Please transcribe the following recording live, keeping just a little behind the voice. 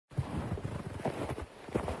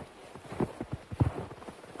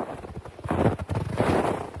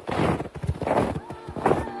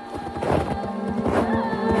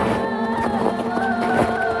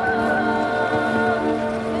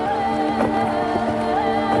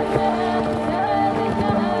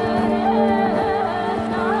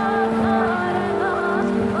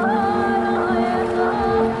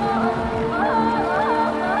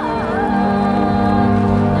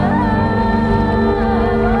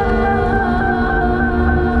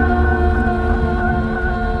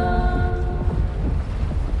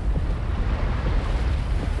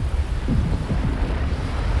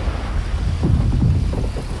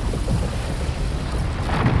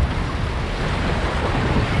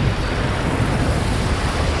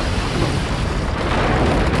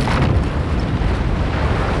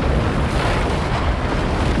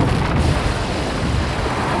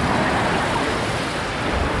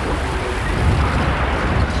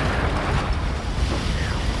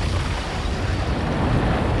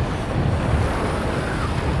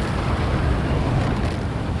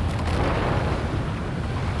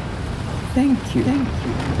Thank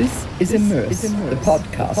you. This is Immersed, the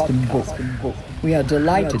podcast and book. We are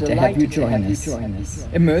delighted to have you join us.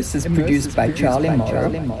 Immersed is produced by Charlie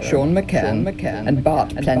Morrow, Sean McCann, and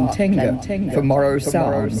Bart Plantenga for Morrow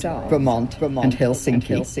Sound, Vermont, and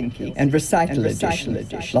Helsinki, and Recital Edition,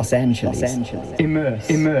 Los Angeles. Immersed.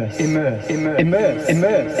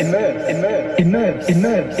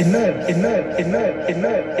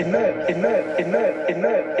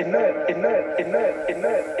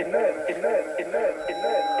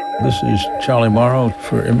 This is Charlie Morrow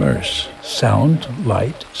for Immerse. Sound,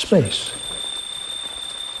 light, space.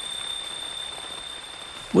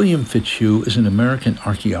 William Fitzhugh is an American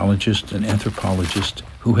archaeologist and anthropologist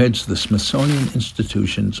who heads the Smithsonian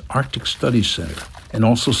Institution's Arctic Studies Center and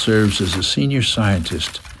also serves as a senior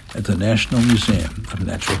scientist at the National Museum of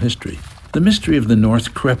Natural History. The mystery of the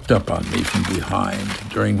North crept up on me from behind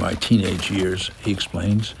during my teenage years, he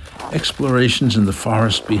explains. Explorations in the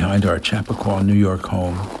forest behind our Chappaqua, New York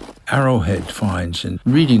home, arrowhead finds and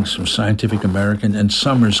readings from Scientific American, and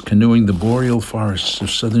summers canoeing the boreal forests of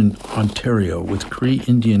southern Ontario with Cree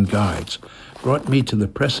Indian guides brought me to the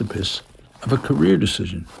precipice of a career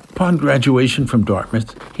decision. Upon graduation from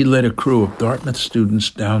Dartmouth, he led a crew of Dartmouth students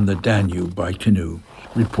down the Danube by canoe,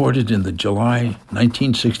 reported in the July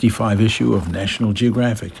 1965 issue of National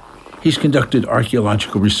Geographic. He's conducted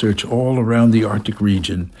archaeological research all around the Arctic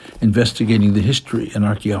region, investigating the history and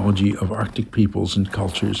archaeology of Arctic peoples and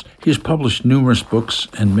cultures. He has published numerous books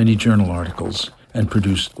and many journal articles, and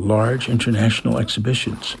produced large international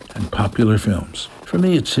exhibitions and popular films. For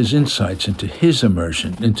me, it's his insights into his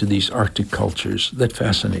immersion into these Arctic cultures that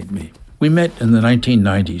fascinate me. We met in the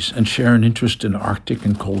 1990s and share an interest in Arctic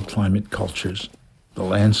and cold climate cultures, the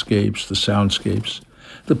landscapes, the soundscapes,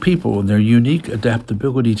 the people and their unique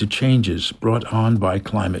adaptability to changes brought on by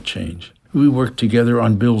climate change. We worked together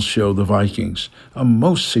on Bill's show, The Vikings, a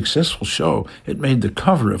most successful show. It made the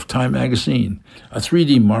cover of Time magazine, a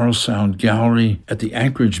 3D Morrow Sound gallery at the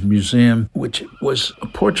Anchorage Museum, which was a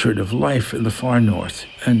portrait of life in the far north,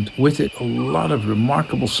 and with it a lot of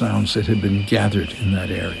remarkable sounds that had been gathered in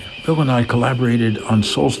that area. Bill and I collaborated on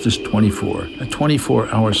Solstice 24, a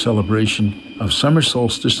 24-hour celebration of summer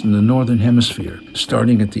solstice in the Northern Hemisphere,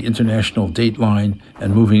 starting at the international date line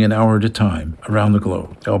and moving an hour at a time around the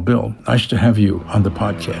globe. Oh, Bill, nice to have you on the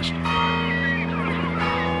podcast.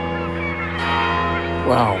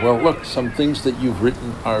 Wow, well, look, some things that you've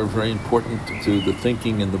written are very important to the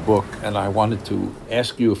thinking in the book, and I wanted to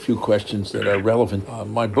ask you a few questions that are relevant.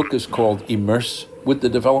 My book is called Immerse. With the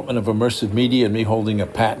development of immersive media and me holding a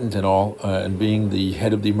patent and all, and being the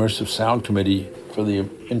head of the Immersive Sound Committee for the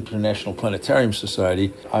International Planetarium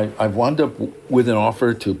Society, I've wound up with an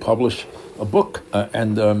offer to publish a book,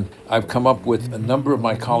 and I've come up with a number of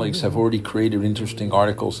my colleagues have already created interesting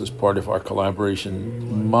articles as part of our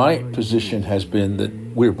collaboration. My position has been that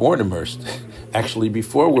we're born immersed, actually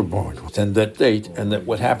before we're born, and that date, and that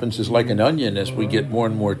what happens is like an onion, as we get more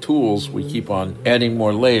and more tools, we keep on adding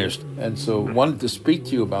more layers. And so I wanted to speak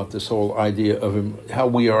to you about this whole idea of how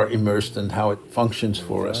we are immersed and how it functions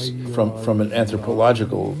for us from an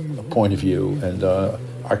anthropological point of view and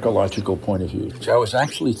archaeological point of view. So I was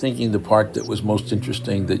actually thinking the part that was most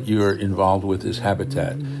interesting that you're involved with is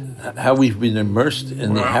habitat. How we've been immersed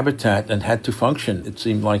in the habitat and had to function. It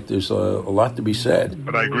seemed like there's a lot to be said.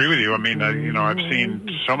 But I agree with you. I mean, I've seen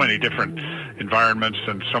so many different environments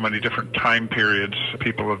and so many different time periods.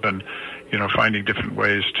 People have been, finding different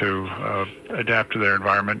ways to adapt to their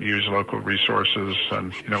environment, use local resources.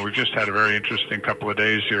 And, we've just had a very interesting couple of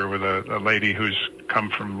days here with a lady who's come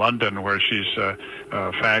from London, where she's a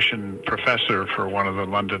fashion professor for one of the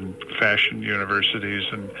London fashion universities.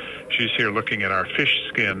 And she's here looking at our fish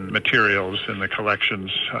skin materials in the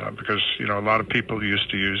collections because, a lot of people used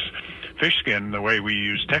to use fish skin the way we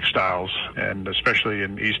use textiles, and especially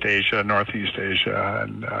in East Asia, Northeast Asia,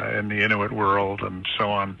 and in the Inuit world and so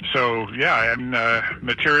on. So,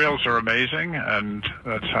 materials are amazing, and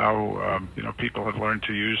that's how, people have learned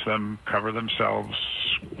to use them, cover themselves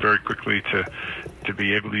very quickly to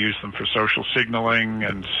be able to use them for social signaling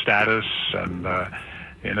and status and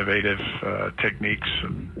innovative techniques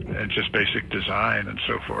and just basic design and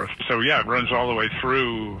so forth. So, it runs all the way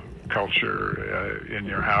through culture in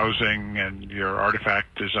your housing and your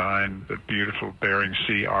artifact design, the beautiful Bering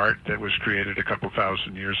Sea art that was created a couple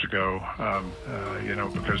thousand years ago,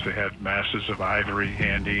 because they had masses of ivory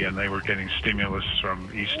handy and they were getting stimulus from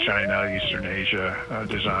East China, Eastern Asia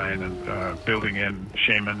design, and building in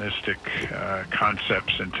shamanistic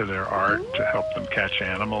concepts into their art to help them catch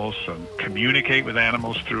animals and communicate with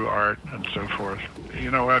animals through art and so forth.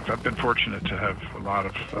 I've been fortunate to have a lot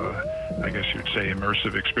of, I guess you'd say,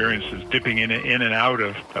 immersive experiences experiences, dipping in and out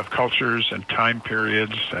of cultures and time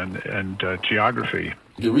periods and geography.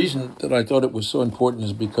 The reason that I thought it was so important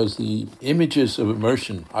is because the images of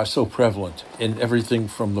immersion are so prevalent in everything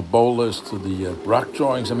from the bolas to the rock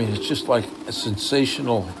drawings. I mean, it's just like a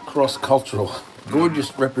sensational, cross-cultural,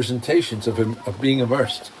 gorgeous representations of being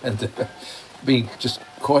immersed and being just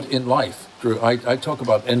caught in life. I talk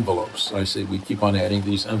about envelopes. I say we keep on adding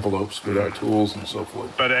these envelopes with our tools and so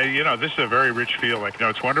forth. But this is a very rich field.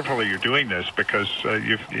 It's wonderful that you're doing this because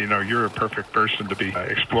you're a perfect person to be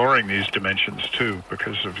exploring these dimensions too,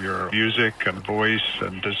 because of your music and voice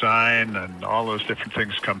and design and all those different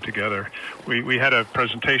things come together. We had a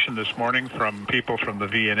presentation this morning from people from the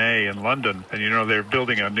V&A in London, and they're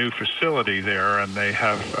building a new facility there, and they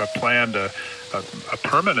have planned a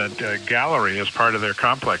permanent gallery as part of their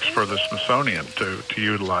complex for the Smithsonian to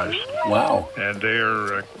utilize. Wow. And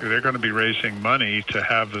they're going to be raising money to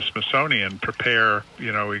have the Smithsonian prepare,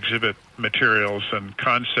 exhibit materials and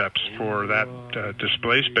concepts for that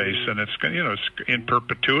display space, and it's in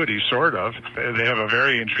perpetuity, sort of. They have a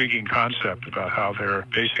very intriguing concept about how they're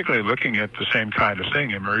basically looking at the same kind of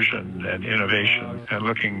thing, immersion and innovation, and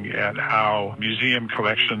looking at how museum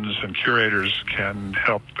collections and curators can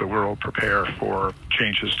help the world prepare for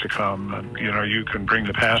changes to come. And you can bring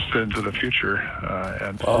the past into the future.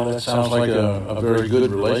 That sounds like a very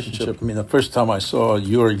good relationship. I mean, the first time I saw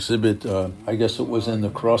your exhibit, I guess it was in the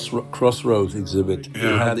Crossroads exhibit. Yeah.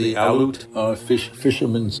 You had the Aleut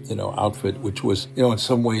fisherman's, outfit, which was, in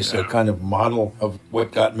some ways a kind of model of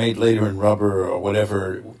what got made later in rubber or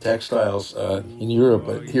whatever textiles in Europe.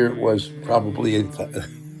 But here it was probably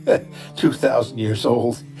 2,000 years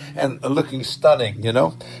old and looking stunning,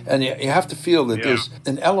 and you have to feel that there's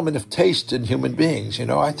an element of taste in human beings.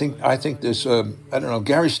 I think there's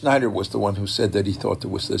Gary Snyder was the one who said that he thought there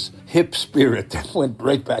was this hip spirit that went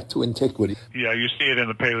right back to antiquity. Yeah, you see it in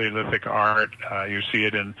the Paleolithic art. You see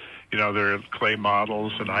it in there are clay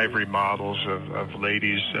models and ivory models of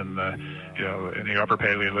ladies in the Upper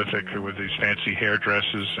Paleolithic with these fancy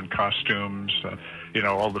hairdresses and costumes.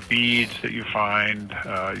 All the beads that you find,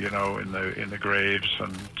 in the graves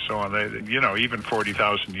and so on. Even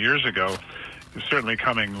 40,000 years ago, certainly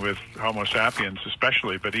coming with Homo sapiens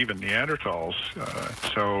especially, but even Neanderthals.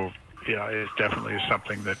 It definitely is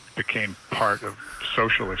something that became part of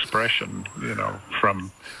social expression,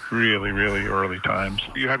 from really, really early times.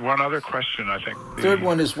 You had one other question, I think. Third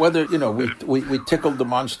one is whether, we tickled the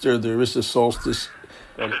monster, there is a solstice.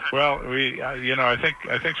 Well, I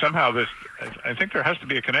think somehow I think there has to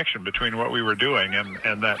be a connection between what we were doing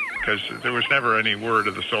and that, because there was never any word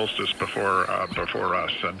of the solstice before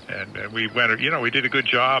us, and we went, we did a good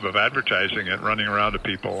job of advertising it, running around to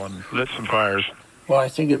people and lit some fires. Well, I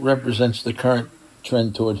think it represents the current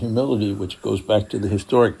trend toward humility, which goes back to the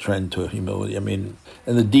historic trend to humility. I mean,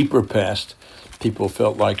 in the deeper past, people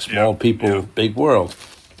felt like small people, big world.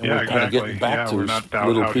 And we're kind of getting back to we're not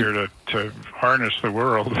out here to harness the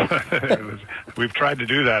world. We've tried to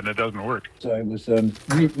do that, and it doesn't work. So I was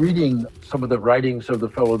reading some of the writings of the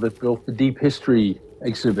fellow that built the Deep History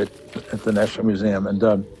exhibit at the National Museum,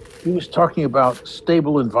 and he was talking about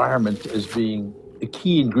stable environment as being a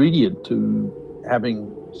key ingredient to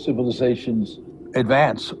having civilizations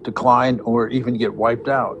advance, decline, or even get wiped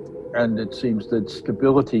out. And it seems that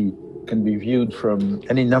stability can be viewed from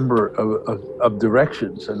any number of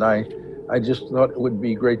directions. And I just thought it would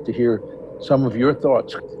be great to hear some of your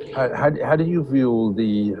thoughts. How do you view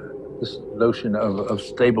this notion of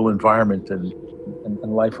stable environment and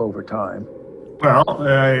life over time? Well,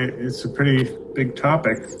 it's a pretty big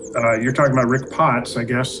topic. You're talking about Rick Potts, I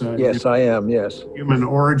guess. Yes, I am, yes. Human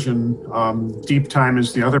origin. Deep time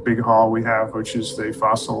is the other big hall we have, which is the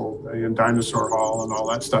fossil and dinosaur hall and all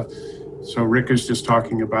that stuff. So Rick is just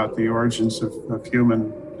talking about the origins of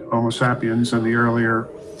human Homo sapiens and the earlier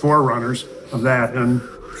forerunners of that. And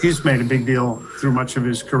he's made a big deal through much of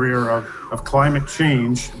his career of climate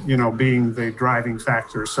change, being the driving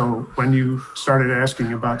factor. So when you started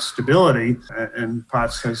asking about stability, and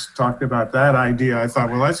Potts has talked about that idea, I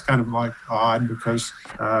thought, well, that's kind of like odd, because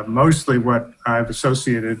mostly what I've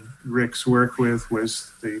associated Rick's work with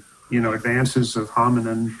was the, advances of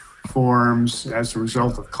hominin forms as a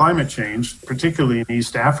result of climate change, particularly in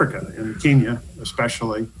East Africa, in Kenya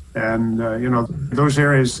especially. And, those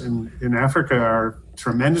areas in Africa are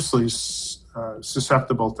tremendously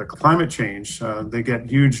susceptible to climate change. They get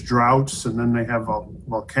huge droughts, and then they have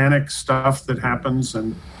volcanic stuff that happens.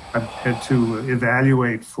 And I've had to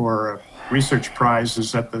evaluate for research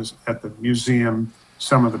prizes at the museum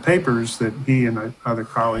some of the papers that he and other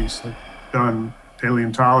colleagues have done,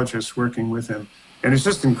 paleontologists working with him. And it's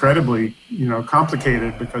just incredibly,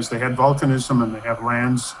 complicated because they had volcanism and they have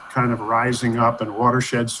lands kind of rising up and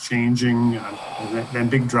watersheds changing and then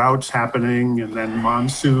big droughts happening and then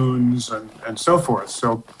monsoons and so forth.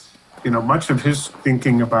 So, much of his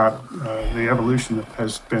thinking about the evolution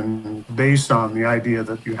has been based on the idea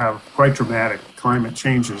that you have quite dramatic climate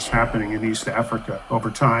changes happening in East Africa over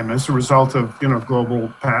time as a result of, global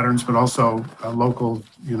patterns, but also local,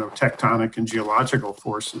 tectonic and geological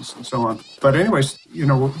forces and so on. But anyways,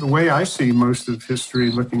 the way I see most of history,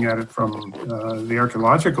 looking at it from the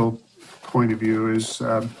archaeological point of view, is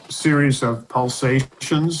a series of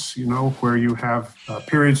pulsations, where you have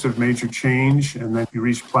periods of major change and then you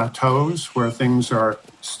reach plateaus where things are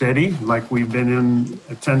steady, like we've been in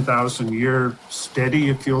a 10,000 year steady,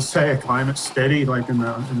 if you'll say, a climate steady, like in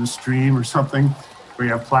the stream or something, where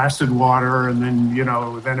you have placid water and then,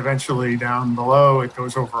 then eventually down below it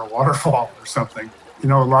goes over a waterfall or something. A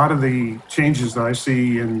lot of the changes that I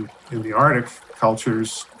see in the Arctic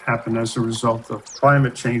cultures happen as a result of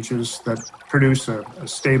climate changes that produce a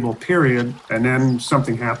stable period, and then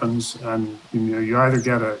something happens and you either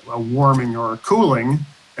get a warming or a cooling,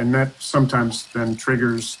 and that sometimes then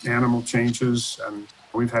triggers animal changes. And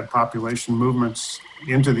we've had population movements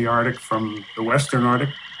into the Arctic from the Western Arctic,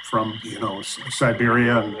 from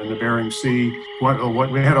Siberia and the Bering Sea.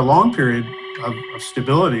 What we had a long period of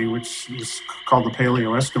stability, which is called the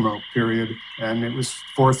Paleo-Eskimo period, and it was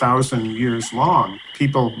 4,000 years long.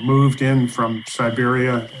 People moved in from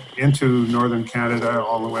Siberia into northern Canada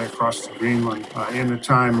all the way across to Greenland in a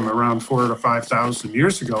time around 4,000 to 5,000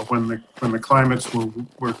 years ago, when the climates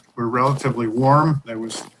were relatively warm. There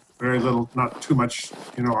was very little, not too much,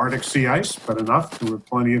 Arctic sea ice, but enough. There were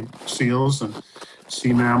plenty of seals and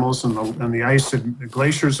sea mammals, and the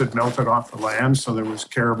glaciers had melted off the land, so there was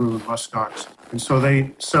caribou and muskox. And so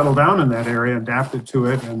they settled down in that area, adapted to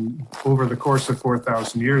it, and over the course of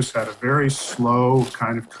 4,000 years had a very slow,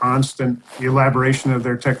 kind of constant elaboration of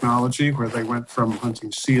their technology, where they went from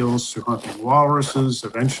hunting seals to hunting walruses.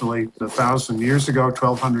 Eventually, 1,000 years ago,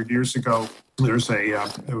 1,200 years ago, there's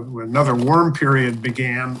another warm period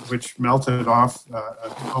began, which melted off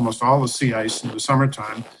almost all the sea ice in the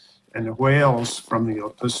summertime. And the whales from the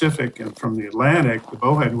Pacific and from the Atlantic, the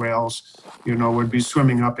bowhead whales, would be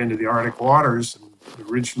swimming up into the Arctic waters, and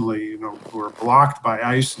originally, were blocked by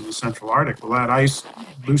ice in the Central Arctic. Well, that ice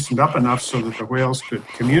loosened up enough so that the whales could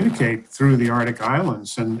communicate through the Arctic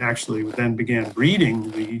islands, and actually then began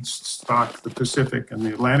breeding. The stock, the Pacific and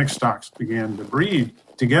the Atlantic stocks, began to breed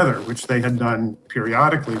together, which they had done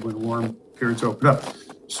periodically when warm periods opened up.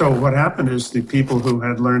 So what happened is the people who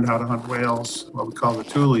had learned how to hunt whales, what we call the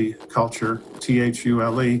Thule culture,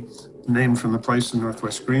 Thule, named from the place in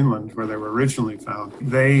northwest Greenland where they were originally found,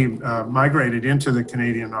 they migrated into the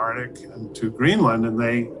Canadian Arctic and to Greenland, and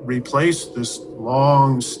they replaced this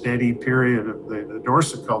long, steady period of the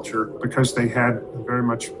Dorset culture because they had very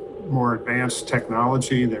much more advanced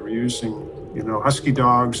technology. They were using husky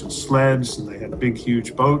dogs and sleds, and they had big,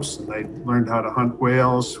 huge boats, and they learned how to hunt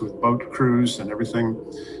whales with boat crews and everything.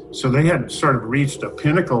 So they had sort of reached a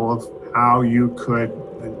pinnacle of how you could,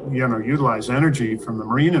 utilize energy from the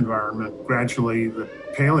marine environment. Gradually, the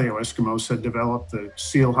Paleo-Eskimos had developed the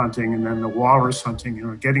seal hunting and then the walrus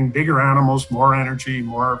hunting, getting bigger animals, more energy,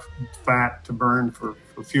 more fat to burn for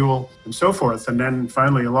fuel and so forth. And then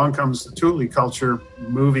finally along comes the Thule culture,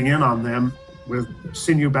 moving in on them with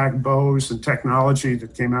sinew-backed bows and technology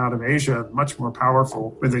that came out of Asia, much more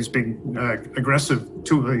powerful, with these big, aggressive,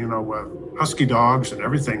 husky dogs and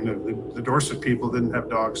everything. The Dorset people didn't have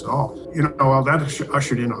dogs at all. Well, that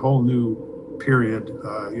ushered in a whole new period,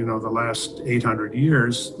 the last 800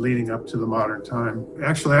 years leading up to the modern time.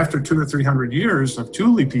 Actually, after 200 or 300 years of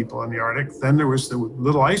Thule people in the Arctic, then there was the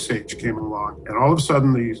little ice age came along. And all of a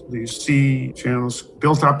sudden, these sea channels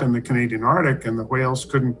built up in the Canadian Arctic, and the whales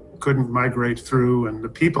couldn't migrate through, and the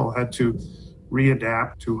people had to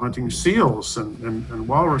readapt to hunting seals and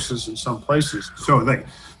walruses in some places. So they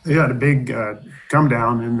had a big come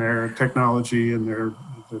down in their technology and their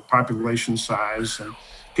population size, and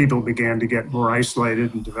people began to get more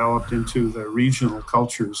isolated and developed into the regional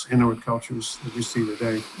cultures, Inuit cultures that we see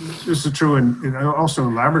today. This is true also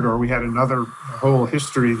in Labrador. We had another whole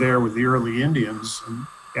history there with the early Indians. And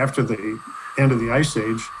after the end of the Ice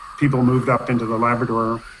Age, people moved up into the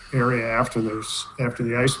Labrador area after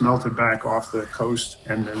the ice melted back off the coast,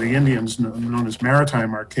 and the Indians known as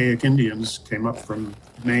maritime archaic Indians came up from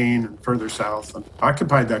Maine and further south and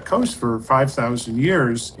occupied that coast for 5,000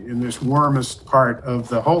 years in this warmest part of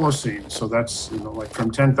the Holocene. So that's like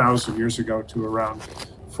from 10,000 years ago to around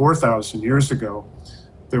 4,000 years ago.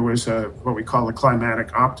 there was what we call a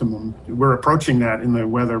climatic optimum. We're approaching that in the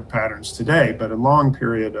weather patterns today, but a long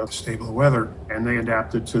period of stable weather. And they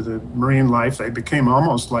adapted to the marine life. They became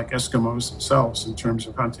almost like Eskimos themselves in terms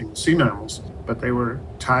of hunting sea mammals, but they were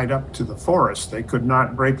tied up to the forest. They could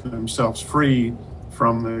not break themselves free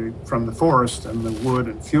from the forest and the wood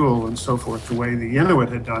and fuel and so forth, the way the Inuit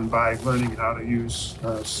had done by learning how to use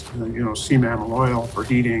sea mammal oil for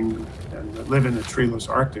heating and live in the treeless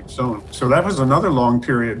Arctic zone. So that was another long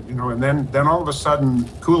period, and then all of a sudden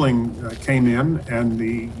cooling came in, and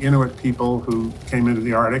the Inuit people who came into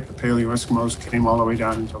the Arctic, the Paleo-Eskimos, came all the way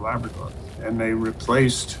down into Labrador, and they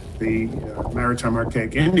replaced the maritime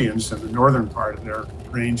archaic Indians in the northern part of their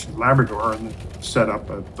range in Labrador, and set up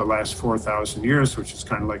the last 4,000 years, which is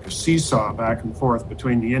kind of like a seesaw back and forth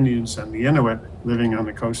between the Indians and the Inuit living on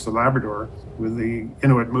the coast of Labrador, with the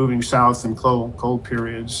Inuit moving south in cold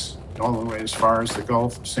periods all the way as far as the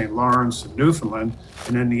Gulf of St. Lawrence and Newfoundland,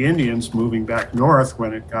 and then the Indians moving back north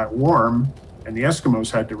when it got warm, and the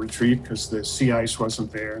Eskimos had to retreat because the sea ice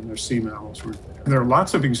wasn't there and their sea mammals weren't there. There are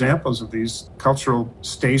lots of examples of these cultural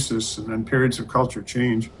stasis and then periods of culture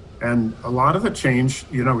change. And a lot of the change,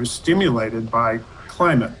 is stimulated by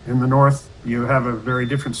climate. In the north, you have a very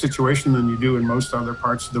different situation than you do in most other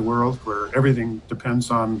parts of the world, where everything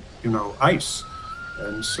depends on, ice.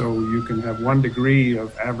 And so you can have 1 degree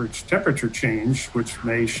of average temperature change, which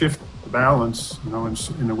may shift the balance,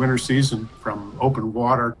 in the winter season from open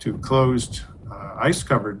water to closed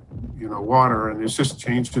ice-covered, water, and it just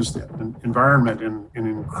changes the environment in an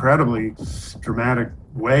incredibly dramatic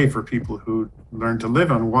way for people who learn to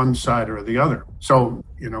live on one side or the other. So,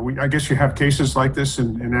 I guess you have cases like this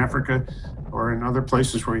in Africa or in other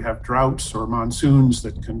places where you have droughts or monsoons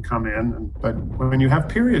that can come in. But when you have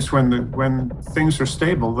periods when things are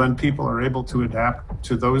stable, then people are able to adapt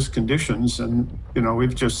to those conditions. And,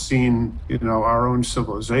 we've just seen, our own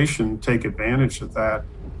civilization take advantage of that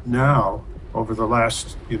now. Over the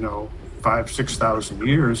last, 5,000-6,000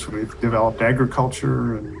 years, we've developed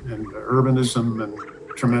agriculture and urbanism and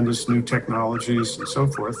tremendous new technologies and so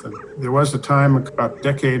forth. And there was a time about a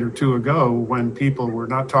decade or two ago when people were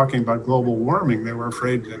not talking about global warming. They were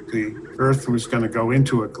afraid that the Earth was going to go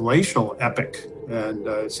into a glacial epoch. And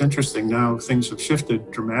it's interesting now, things have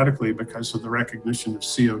shifted dramatically because of the recognition of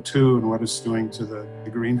CO2 and what it's doing to the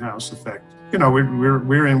greenhouse effect.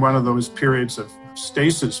 We're in one of those periods of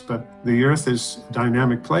stasis, but the Earth is a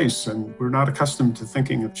dynamic place, and we're not accustomed to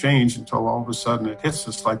thinking of change until all of a sudden it hits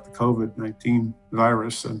us like the COVID-19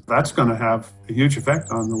 virus. And that's going to have a huge effect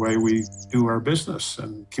on the way we do our business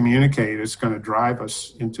and communicate. It's going to drive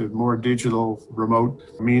us into more digital, remote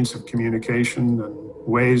means of communication and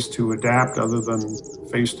ways to adapt other than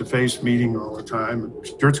face-to-face meeting all the time.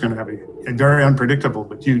 Sure, it's going to have a very unpredictable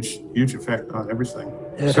but huge effect on everything.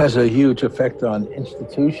 It has a huge effect on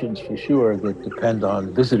institutions, for sure, that depend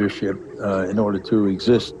on visitorship in order to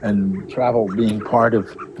exist, and travel being part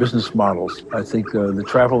of business models. I think the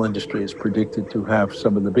travel industry is predicted to have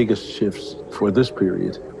some of the biggest shifts for this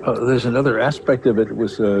period. There's another aspect of it. It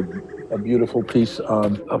was a beautiful piece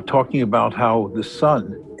of talking about how the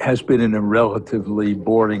sun has been in a relatively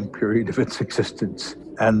boring period of its existence,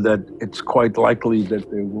 and that it's quite likely that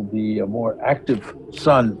there will be a more active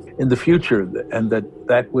sun in the future, and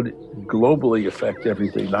that would globally affect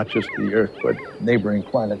everything, not just the Earth, but neighboring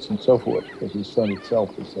planets and so forth, because the sun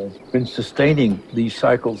itself has been sustaining these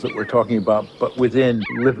cycles that we're talking about, but within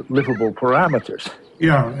livable parameters.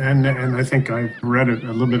 Yeah, and I think I read a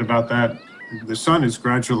little bit about that. The sun is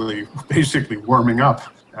gradually basically warming up,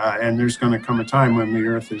 and there's going to come a time when the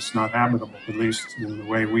Earth is not habitable, at least in the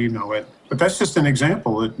way we know it. But that's just an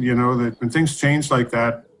example that, that when things change like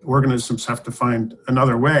that, organisms have to find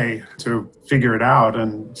another way to figure it out.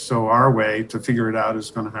 And so our way to figure it out is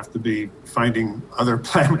going to have to be finding other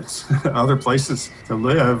planets, other places to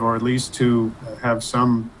live, or at least to have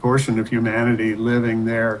some portion of humanity living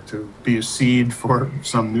there to be a seed for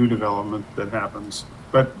some new development that happens.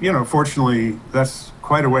 But, fortunately, that's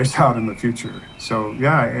quite a ways out in the future. So,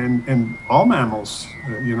 yeah, and all mammals,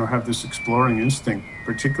 have this exploring instinct,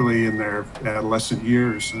 particularly in their adolescent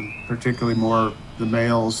years, and particularly more the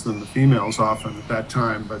males than the females often at that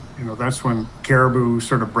time. But, that's when caribou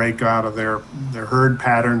sort of break out of their herd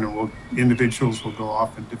pattern, and individuals will go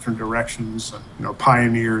off in different directions and,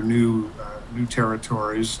 pioneer new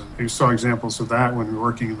territories. And we saw examples of that when we were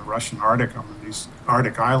working in the Russian Arctic on these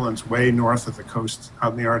Arctic islands way north of the coast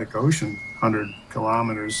out in the Arctic Ocean, 100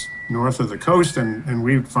 kilometers north of the coast, and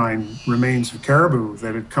we'd find remains of caribou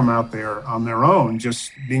that had come out there on their own,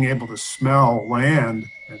 just being able to smell land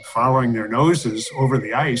and following their noses over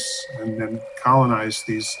the ice and then colonize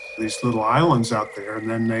these little islands out there. And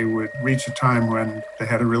then they would reach a time when they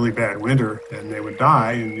had a really bad winter and they would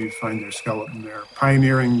die, and you'd find their skeleton there.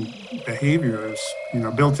 Pioneering behavior is,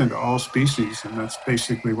 built into all species, and that's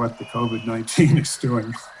basically what the COVID-19 is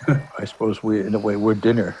doing. I suppose in a way, we're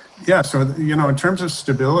dinner. Yeah, so, in terms of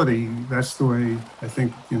stability, that's the way I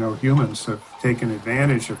think, humans have taken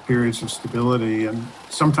advantage of periods of stability. And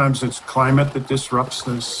sometimes it's climate that disrupts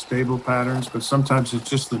those stable patterns, but sometimes it's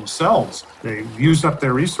just themselves. They use up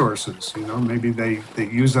their resources, maybe they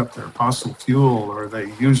use up their fossil fuel, or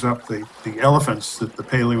they use up the elephants that the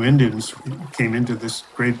Paleo-Indians came into this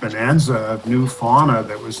great bonanza of new fauna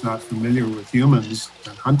that was not familiar with humans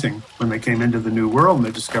and hunting when they came into the New World, and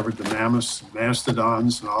they discovered the mammoths and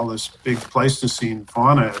mastodons and all this big Pleistocene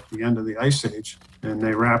fauna at the end of the Ice Age. And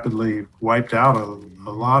they rapidly wiped out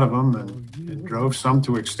a lot of them and drove some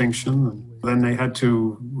to extinction. And then they had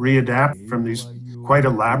to readapt from these quite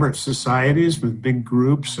elaborate societies with big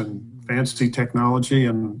groups and fancy technology.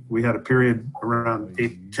 And we had a period around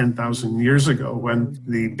 10,000 years ago when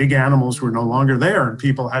the big animals were no longer there, and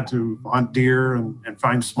people had to hunt deer and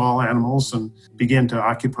find small animals and begin to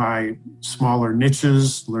occupy smaller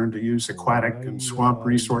niches, learn to use aquatic and swamp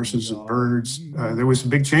resources and birds. There was a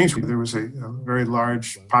big change. There was a very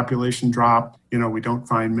large population drop. We don't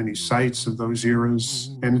find many sites of those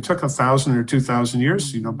eras. And it took 1,000 or 2,000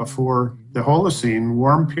 years, before the Holocene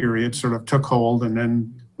warm period sort of took hold, and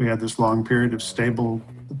then we had this long period of stable,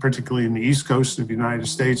 particularly in the east coast of the United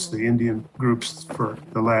States. The Indian groups for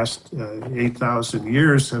the last 8,000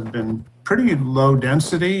 years have been pretty low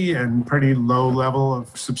density and pretty low level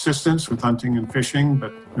of subsistence with hunting and fishing,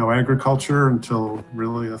 but no agriculture until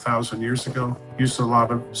really 1,000 years ago. Used a lot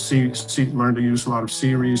of learned to use a lot of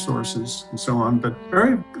sea resources and so on, but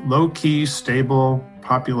very low-key, stable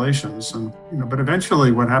populations. And but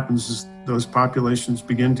eventually what happens is those populations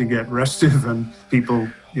begin to get restive, and people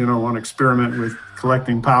want to experiment with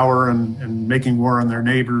collecting power and making war on their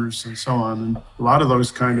neighbors and so on. And a lot of those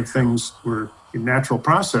kind of things were a natural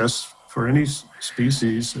process for any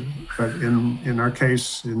species. But in our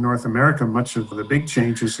case, in North America, much of the big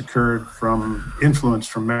changes occurred from influence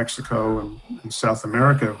from Mexico and South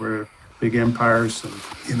America, where big empires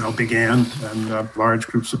began, and large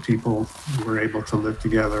groups of people were able to live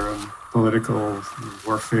together, and political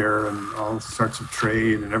warfare and all sorts of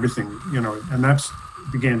trade and everything, and that's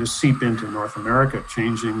began to seep into North America,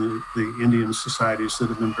 changing the Indian societies that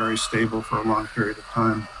have been very stable for a long period of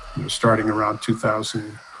time, starting around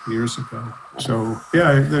 2,000 years ago. So,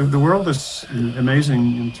 yeah, the world is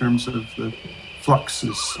amazing in terms of the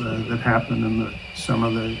fluxes that happen and some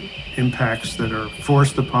of the impacts that are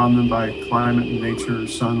forced upon them by climate and nature,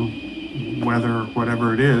 sun, weather,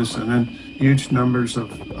 whatever it is, and then huge numbers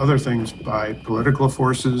of other things by political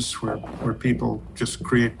forces where people just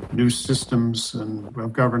create new systems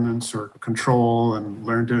of governance or control and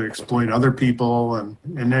learn to exploit other people. And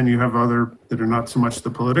then you have other that are not so much the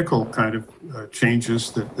political kind of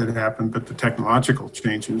changes that happen, but the technological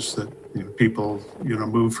changes that people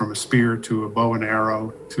move from a spear to a bow and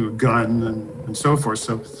arrow to a gun and so forth.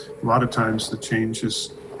 So a lot of times the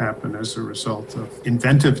changes happen as a result of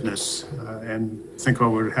inventiveness. And think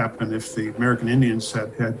what would happen if the American Indians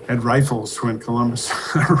had rifles when Columbus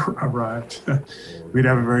arrived. We'd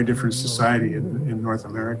have a very different society in North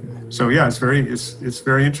America. So yeah, it's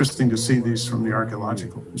very interesting to see these from the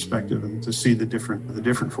archaeological perspective and to see the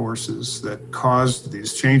different forces that caused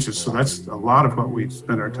these changes. So that's a lot of what we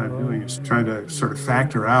spend our time doing, is trying to sort of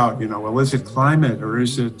factor out, well, is it climate, or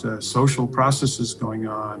is it social processes going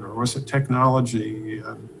on, or was it technology?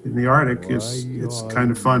 In the Arctic, it's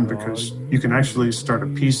kind of fun because you can actually start to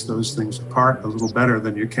piece those things apart a little better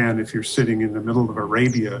than you can if you're sitting in the middle of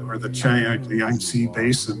Arabia or the Yangtze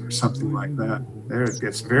Basin or something like that. There it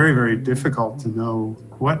gets very, very difficult to know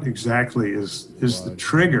what exactly is the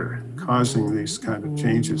trigger causing these kind of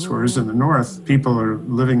changes. Whereas in the North, people are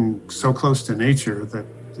living so close to nature that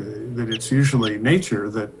it's usually nature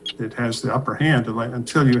that has the upper hand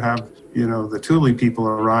until you have the Thule people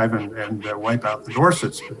arrive and wipe out the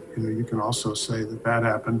Dorsets. But you can also say that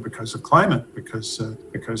happened because of climate, because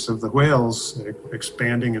of the whales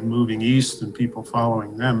expanding and moving east and people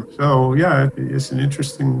following them. So yeah, it's an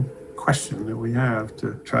interesting question that we have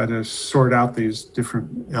to try to sort out these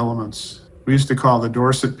different elements. We used to call the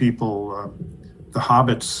Dorset people the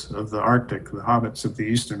hobbits of the Arctic, the hobbits of the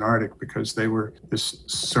Eastern Arctic, because they were this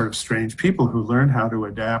sort of strange people who learned how to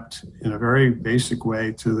adapt in a very basic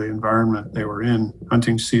way to the environment they were in,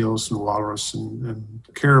 hunting seals and walrus and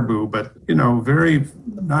caribou, but, very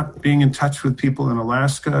not being in touch with people in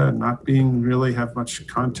Alaska, not being really have much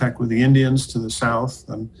contact with the Indians to the south.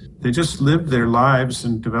 And they just lived their lives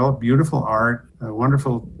and developed beautiful art,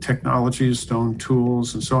 wonderful technologies, stone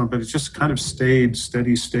tools, and so on. But it just kind of stayed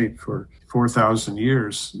steady state for 4,000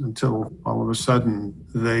 years until all of a sudden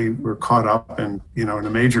they were caught up in a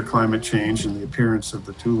major climate change and the appearance of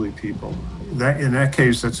the Thule people. In that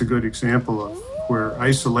case, that's a good example of where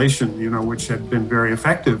isolation, which had been very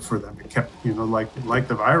effective for them. It kept, like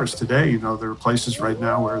the virus today, there are places right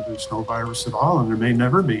now where there's no virus at all, and there may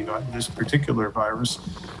never be this particular virus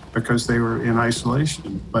because they were in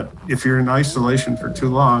isolation. But if you're in isolation for too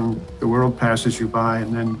long, the world passes you by,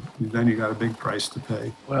 and then you got a big price to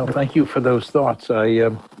pay. Well, thank you for those thoughts. I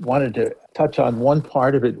wanted to touch on one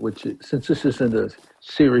part of it, which, since this is in a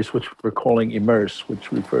series which we're calling Immersed,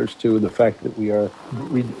 which refers to the fact that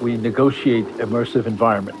we negotiate immersive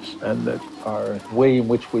environments, and that our way in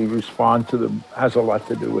which we respond to them has a lot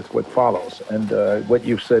to do with what follows. And what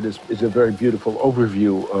you've said is a very beautiful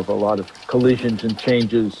overview of a lot of collisions and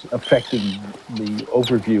changes affecting the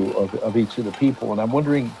overview of each of the people. And I'm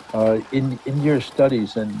wondering, in your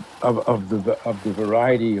studies and of the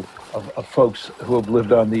variety of folks who have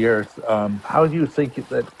lived on the earth, how do you think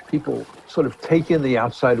that people sort of take in the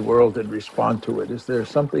outside world and respond to it? Is there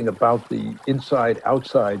something about the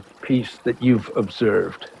inside-outside piece that you've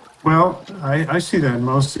observed? Well, I see that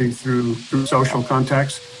mostly through social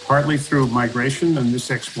contacts, partly through migration and this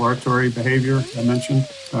exploratory behavior I mentioned,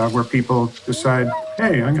 where people decide,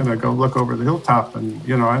 hey, I'm going to go look over the hilltop, and,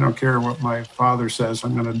 I don't care what my father says,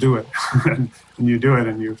 I'm going to do it. And you do it,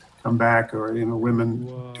 and you come back. Or, women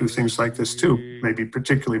do things like this too, maybe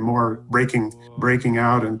particularly more breaking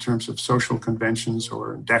out in terms of social conventions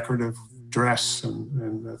or decorative dress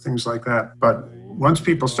and things like that. But once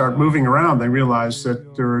people start moving around, they realize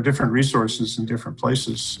that there are different resources in different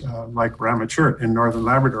places, like Ramachurt in northern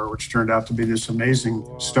Labrador, which turned out to be this amazing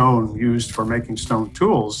stone used for making stone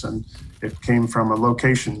tools. And it came from a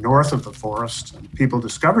location north of the forest. And people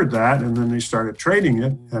discovered that, and then they started trading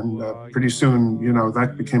it. And pretty soon,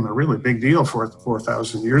 that became a really big deal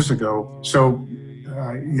 4,000 years ago. So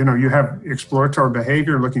you have exploratory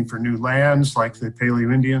behavior looking for new lands, like the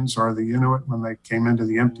Paleo-Indians or the Inuit when they came into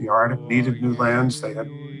the empty Arctic, needed new lands. They had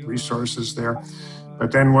resources there.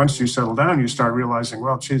 But then once you settle down, you start realizing,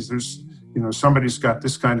 well, geez, there's, somebody's got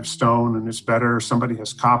this kind of stone and it's better. Somebody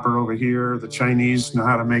has copper over here. The Chinese know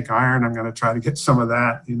how to make iron. I'm going to try to get some of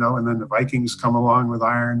that, and then the Vikings come along with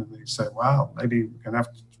iron and they say, wow, maybe we're going to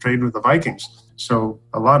have to trade with the Vikings. So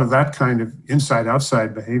a lot of that kind of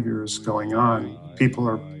inside-outside behavior is going on. People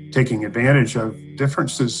are taking advantage of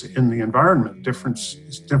differences in the environment,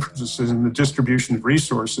 differences in the distribution of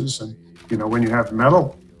resources. And, when you have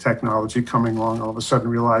metal technology coming along, all of a sudden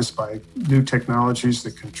realized by new technologies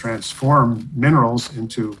that can transform minerals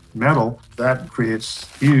into metal, that creates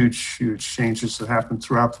huge changes that happen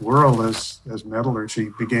throughout the world as metallurgy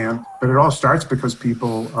began. But it all starts because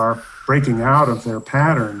people are breaking out of their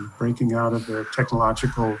pattern, breaking out of their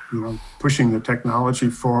technological, pushing the technology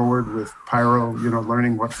forward with pyro,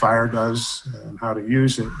 learning what fire does and how to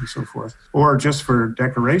use it and so forth. Or just for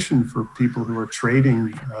decoration for people who are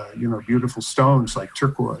trading, beautiful stones like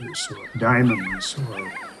turquoise or diamonds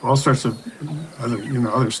or all sorts of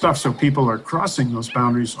other stuff. So people are crossing those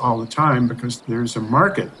boundaries all the time because there's a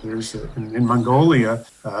market. In Mongolia,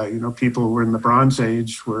 people who were in the Bronze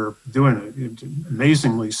Age were doing an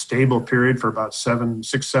amazingly stable period for about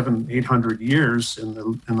 800 years in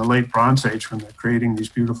the late Bronze Age when they're creating these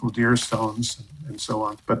beautiful deer stones and so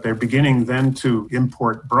on. But they're beginning then to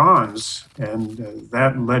import bronze, and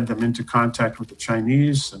that led them into contact with the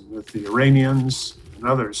Chinese and with the Iranians and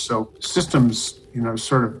others. So systems,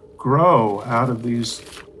 sort of grow out of these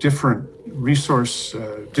different resource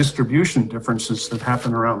distribution differences that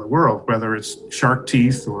happen around the world, whether it's shark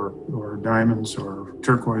teeth or diamonds or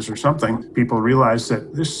turquoise or something. People realize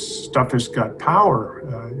that this stuff has got power.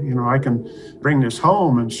 I can bring this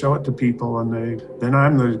home and show it to people, and then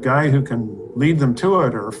I'm the guy who can lead them to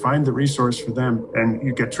it or find the resource for them. And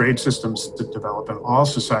you get trade systems that develop in all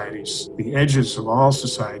societies. The edges of all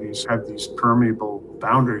societies have these permeable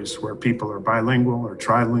boundaries where people are bilingual or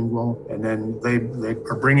trilingual, and then they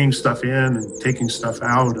are bringing stuff in and taking stuff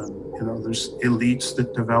out, and there's elites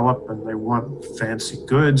that develop and they want fancy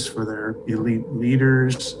goods for their elite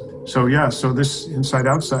leaders. So this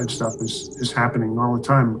inside-outside stuff is happening all the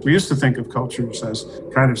time. We used to think of cultures as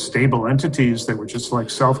kind of stable entities that were just like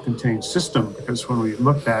self-contained system, because when we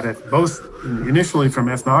looked at it, both initially from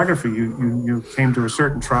ethnography, you came to a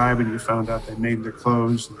certain tribe and you found out they made their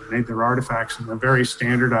clothes and they made their artifacts in a very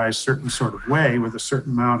standardized, certain sort of way with a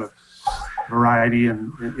certain amount of variety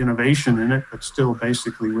and innovation in it, but still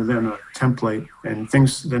basically within a template. And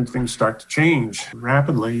things start to change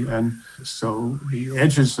rapidly. And so the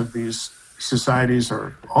edges of these societies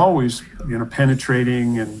are always,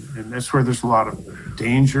 penetrating, and that's where there's a lot of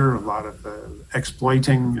danger, a lot of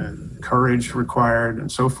exploiting, courage required,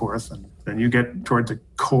 and so forth. And then you get toward the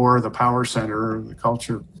core, the power center of the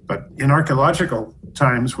culture. But in archaeological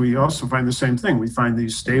times, we also find the same thing. We find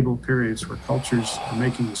these stable periods where cultures are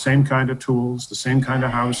making the same kind of tools, the same kind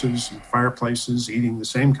of houses and fireplaces, eating the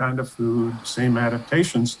same kind of food, the same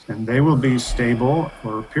adaptations, and they will be stable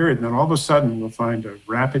for a period. And then all of a sudden, we'll find a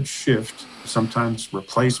rapid shift, sometimes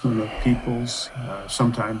replacement of peoples,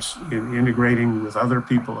 sometimes integrating with other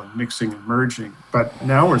people and mixing and merging. But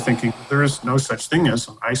now we're thinking there is no such thing as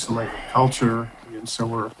an isolated culture. And so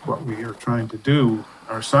what we are trying to do,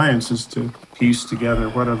 our science, is to piece together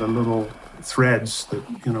what are the little threads that,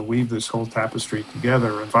 weave this whole tapestry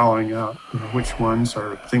together, and following out, which ones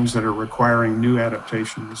are things that are requiring new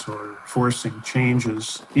adaptations or forcing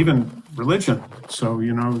changes, even religion. So,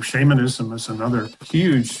 shamanism is another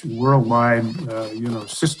huge worldwide,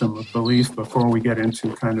 system of belief before we get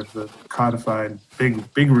into kind of the codified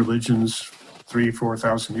big religions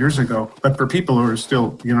 3,000-4,000 years ago. But for people who are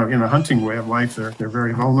still, in a hunting way of life, they're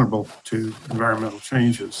very vulnerable to environmental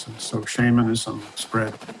changes. And so shamanism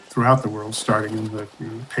spread throughout the world, starting in the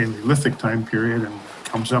Paleolithic time period, and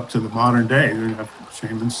comes up to the modern day. We have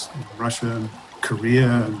shamans in Russia and Korea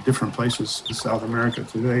and different places in South America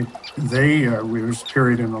today. There was a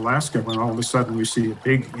period in Alaska when all of a sudden we see a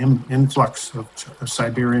big influx of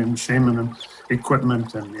Siberian shaman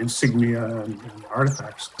equipment and insignia and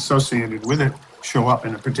artifacts associated with it show up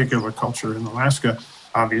in a particular culture in Alaska,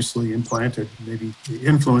 obviously implanted, maybe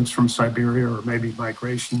influence from Siberia or maybe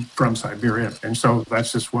migration from Siberia. And so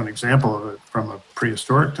that's just one example of it from a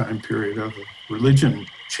prehistoric time period of religion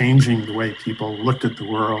changing the way people looked at the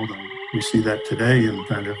world. And we see that today in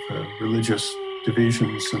kind of religious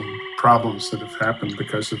divisions and problems that have happened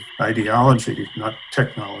because of ideology, not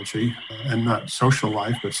technology, and not social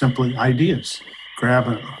life, but simply ideas. Grab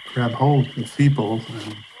hold of people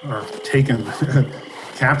and are taken,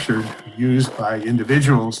 captured, used by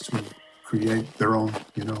individuals to create their own,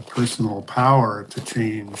 personal power to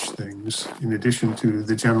change things. In addition to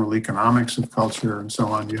the general economics of culture and so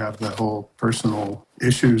on, you have the whole personal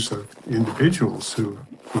issues of individuals who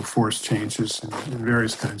force changes in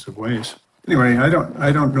various kinds of ways. Anyway, I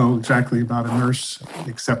don't know exactly about immerse,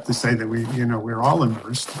 except to say that we're all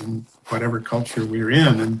immersed in whatever culture we're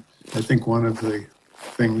in. And I think one of the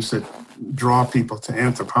things that draw people to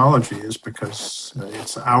anthropology is because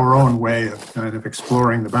it's our own way of kind of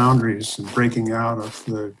exploring the boundaries and breaking out of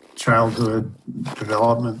the childhood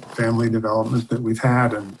development, family development that we've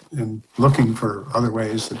had, and looking for other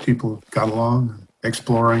ways that people got along, and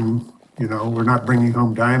exploring. We're not bringing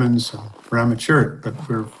home diamonds and Ramachurt, but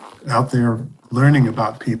we're out there learning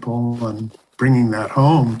about people and bringing that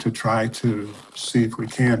home to try to see if we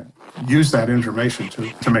can't use that information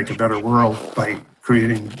to make a better world by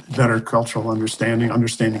creating better cultural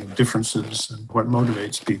understanding differences and what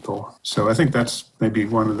motivates people. So I think that's maybe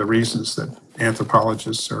one of the reasons that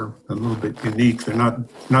anthropologists are a little bit unique. They're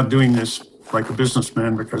not doing this like a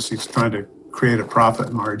businessman because he's trying to create a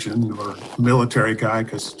profit margin, or a military guy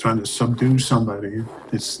because he's trying to subdue somebody.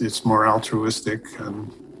 It's more altruistic.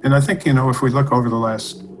 And I think, if we look over the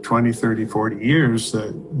last 20, 30, 40 years,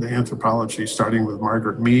 the anthropology, starting with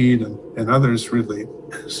Margaret Mead and others, really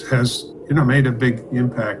has made a big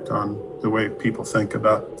impact on the way people think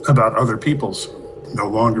about other peoples. No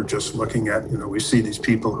longer just looking at, we see these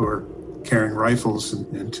people who are carrying rifles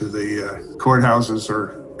into the courthouses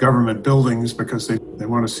or government buildings because they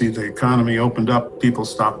want to see the economy opened up, people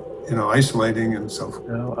stop, isolating and so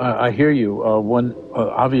forth. I hear you. One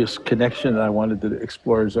obvious connection I wanted to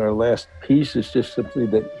explore as our last piece is just simply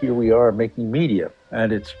that here we are making media.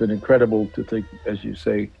 And it's been incredible to think, as you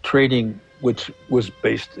say, trading, which was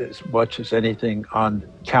based as much as anything on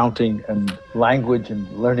counting and language and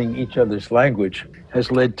learning each other's language, has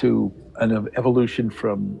led to an evolution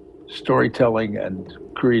from storytelling and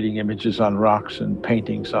creating images on rocks and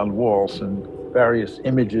paintings on walls and various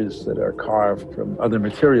images that are carved from other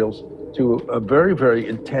materials, to a very, very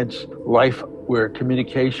intense life where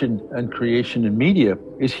communication and creation in media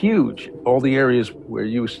is huge. All the areas where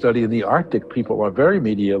you study in the Arctic, people are very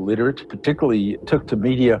media literate, particularly took to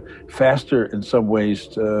media faster in some ways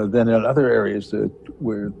than in other areas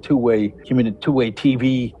where two-way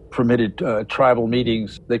TV permitted tribal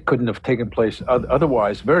meetings that couldn't have taken place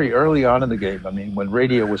otherwise very early on in the game. I mean, when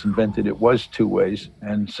radio was invented, it was two ways,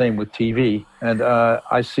 and same with TV. And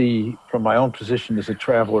I see from my own position as a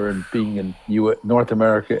traveler and being in North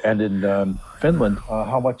America and in Finland,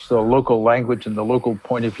 how much the local language and the local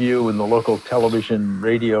point of view and the local television,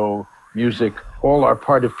 radio, music, all are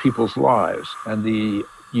part of people's lives. And the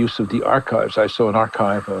use of the archives. I saw an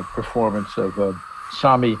archive, a performance of a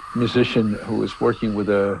Sami musician who was working with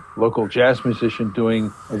a local jazz musician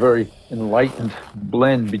doing a very enlightened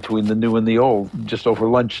blend between the new and the old just over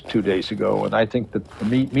lunch 2 days ago. And I think that the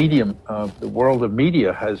medium of the world of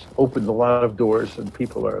media has opened a lot of doors and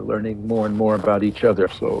people are learning more and more about each other.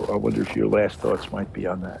 So I wonder if your last thoughts might be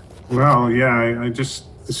on that. Well, yeah,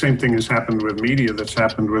 the same thing has happened with media that's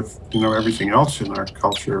happened with, everything else in our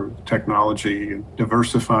culture, technology, and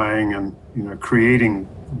diversifying and, creating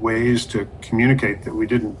ways to communicate that we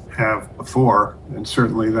didn't have before. And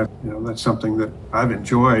certainly that's something that I've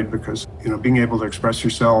enjoyed because, being able to express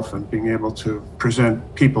yourself and being able to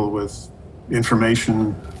present people with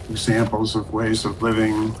information, examples of ways of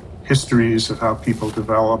living, histories of how people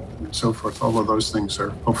develop and so forth. All of those things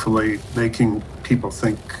are hopefully making people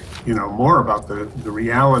think more about the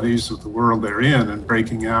realities of the world they're in and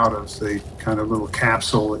breaking out of the kind of little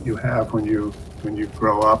capsule that you have when you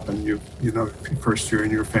grow up and first you're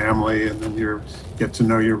in your family and then you get to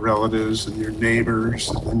know your relatives and your neighbors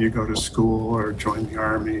and then you go to school or join the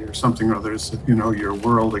army or something or other. So, your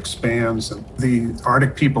world expands. And the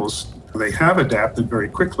Arctic peoples, they have adapted very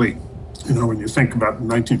quickly. When you think about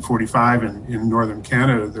 1945 in northern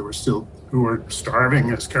Canada, there were still who were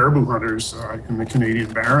starving as caribou hunters in the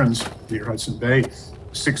Canadian Barrens near Hudson Bay.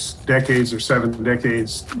 6 decades or 7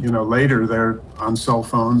 decades, later, they're on cell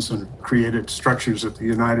phones and created structures at the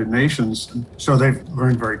United Nations. And so they've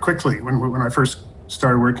learned very quickly. When I first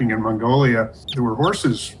started working in Mongolia, there were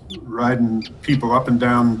horses riding people up and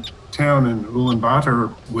down town in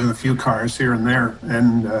Ulaanbaatar with a few cars here and there.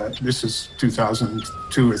 And this is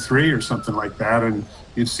 2002 or 3 or something like that. And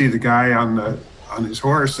you'd see the guy on his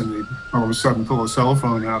horse and he'd all of a sudden pull a cell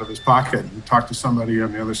phone out of his pocket and talk to somebody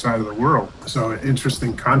on the other side of the world. So an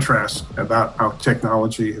interesting contrast about how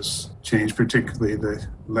technology has changed, particularly the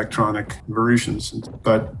electronic versions.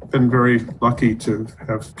 But been very lucky to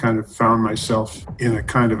have kind of found myself in a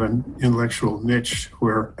kind of an intellectual niche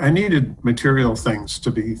where I needed material things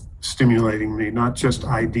to be stimulating me, not just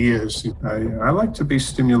ideas. I like to be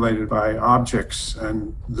stimulated by objects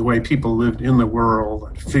and the way people lived in the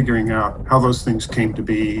world, figuring out how those things came to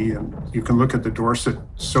be. And you can look at the Dorset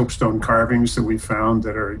soapstone carvings that we found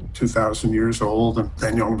that are 2,000 years old, and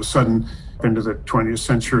then all of a sudden, into the 20th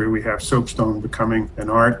century, we have soapstone becoming an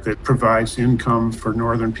art that provides income for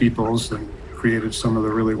northern peoples and created some of the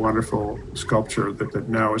really wonderful sculpture that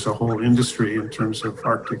now is a whole industry in terms of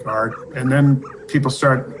Arctic art. And then people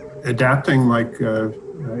start adapting, like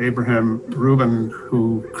Abraham Rubin,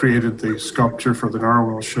 who created the sculpture for the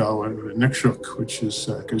Narwhal show in Inukshuk, which is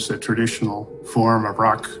a traditional form of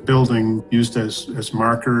rock building used as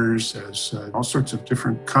markers, as all sorts of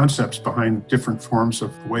different concepts behind different forms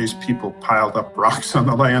of ways people piled up rocks on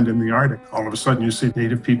the land in the Arctic. All of a sudden you see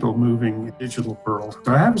native people moving in the digital world.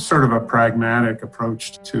 So I have sort of a pragmatic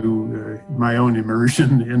approach to my own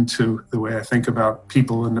immersion into the way I think about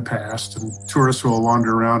people in the past. And tourists will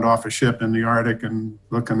wander around off a ship in the Arctic and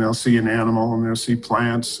look, and they'll see an animal and they'll see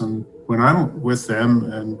plants. And when I'm with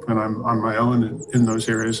them and when I'm on my own in those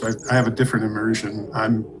areas, I have a different immersion.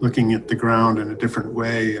 I'm looking at the ground in a different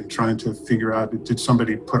way and trying to figure out, did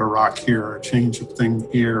somebody put a rock here or change a thing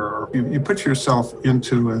here? Or you put yourself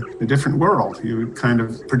into a different world. You kind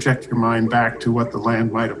of project your mind back to what the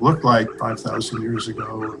land might have looked like 5,000 years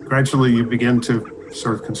ago. Gradually, you begin to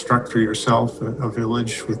sort of construct for yourself a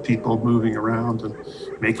village with people moving around and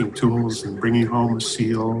making tools and bringing home a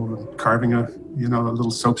seal and carving a little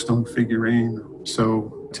soapstone figurine.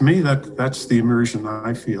 So to me, that's the immersion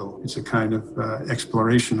I feel. It's a kind of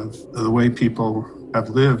exploration of the way people have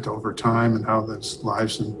lived over time and how those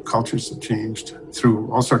lives and cultures have changed through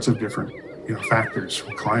all sorts of different factors,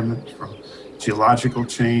 from climate, from geological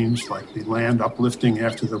change, like the land uplifting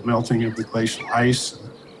after the melting of the glacial ice. And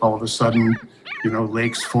all of a sudden,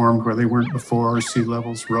 lakes formed where they weren't before, sea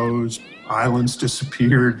levels rose, islands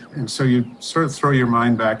disappeared. And so you sort of throw your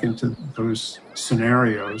mind back into those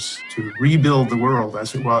scenarios to rebuild the world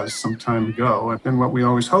as it was some time ago. And what we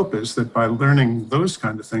always hope is that by learning those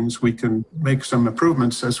kind of things, we can make some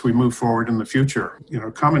improvements as we move forward in the future.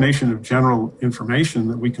 A combination of general information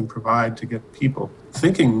that we can provide to get people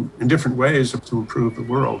thinking in different ways to improve the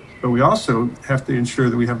world. But we also have to ensure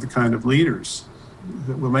that we have the kind of leaders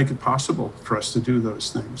that will make it possible for us to do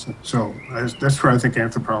those things. So that's where I think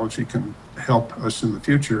anthropology can help us in the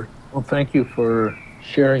future. Well, thank you for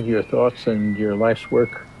sharing your thoughts and your life's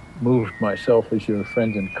work. Moved myself as your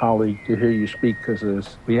friend and colleague to hear you speak,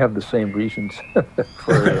 because we have the same reasons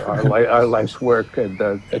for our life's work, and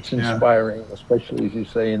it's inspiring, especially, as you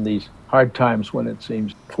say, in these hard times when it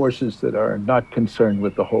seems forces that are not concerned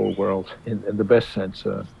with the whole world in the best sense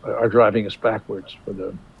are driving us backwards.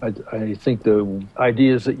 I think the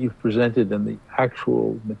ideas that you've presented and the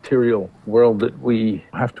actual material world that we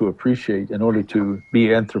have to appreciate in order to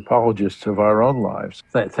be anthropologists of our own lives.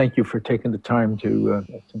 Thank you for taking the time to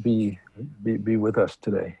be with us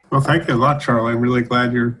today. Well, thank you a lot, Charlie. I'm really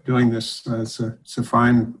glad you're doing this. It's a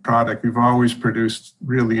fine product. You've always produced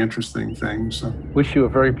really interesting things. So. Wish you a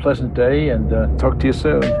very pleasant day, and talk to you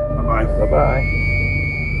soon. Bye-bye. Bye-bye.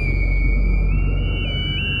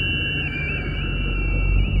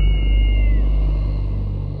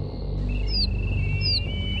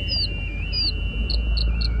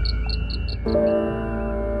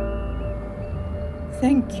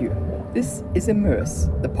 Thank you. This is Immersed,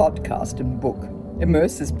 the podcast and book.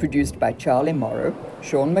 Immersed is produced by Charlie Morrow,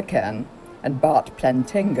 Sean McCann, and Bart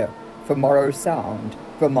Plantenga for Morrow Sound,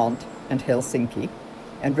 Vermont and Helsinki,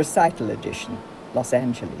 and Recital Edition, Los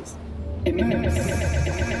Angeles. An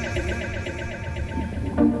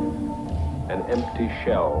empty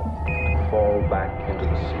shell fall back into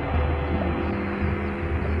the sea.